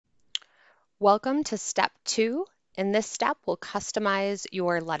Welcome to step 2. In this step, we'll customize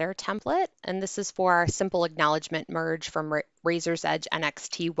your letter template, and this is for our simple acknowledgement merge from Razor's Edge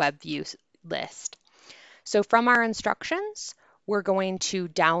NXT WebView list. So from our instructions, we're going to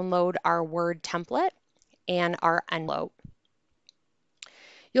download our Word template and our envelope.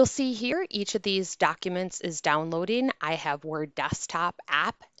 You'll see here each of these documents is downloading. I have Word Desktop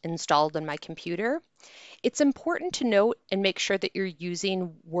app installed on my computer. It's important to note and make sure that you're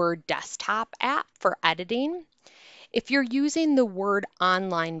using Word Desktop app for editing. If you're using the Word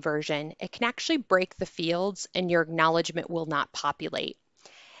Online version, it can actually break the fields and your acknowledgement will not populate.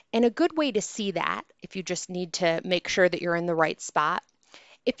 And a good way to see that, if you just need to make sure that you're in the right spot,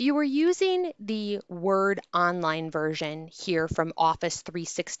 if you were using the Word Online version here from Office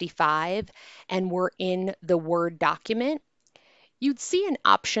 365 and were in the Word document, you'd see an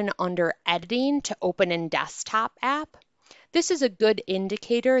option under Editing to open in Desktop app. This is a good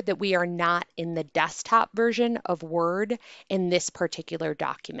indicator that we are not in the desktop version of Word in this particular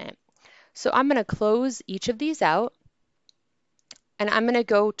document. So I'm going to close each of these out, and I'm going to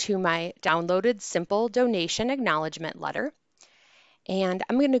go to my downloaded simple donation acknowledgement letter. And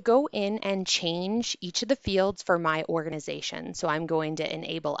I'm going to go in and change each of the fields for my organization. So I'm going to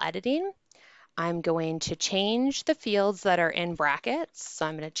enable editing. I'm going to change the fields that are in brackets. So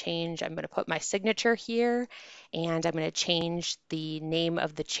I'm going to put my signature here, and I'm going to change the name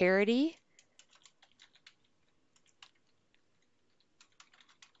of the charity.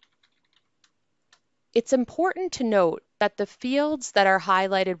 It's important to note that the fields that are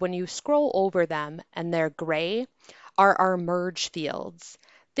highlighted when you scroll over them and they're gray are our merge fields.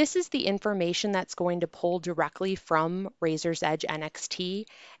 This is the information that's going to pull directly from Razor's Edge NXT,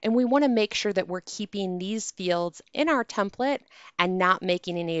 and we want to make sure that we're keeping these fields in our template and not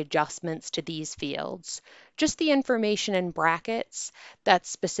making any adjustments to these fields. Just the information in brackets that's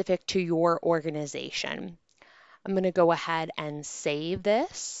specific to your organization. I'm going to go ahead and save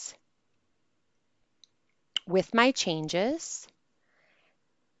this with my changes,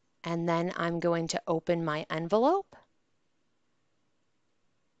 and then I'm going to open my envelope.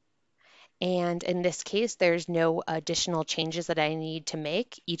 And in this case, there's no additional changes that I need to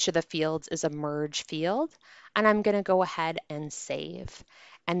make. Each of the fields is a merge field, and I'm going to go ahead and save.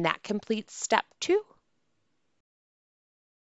 And that completes step 2.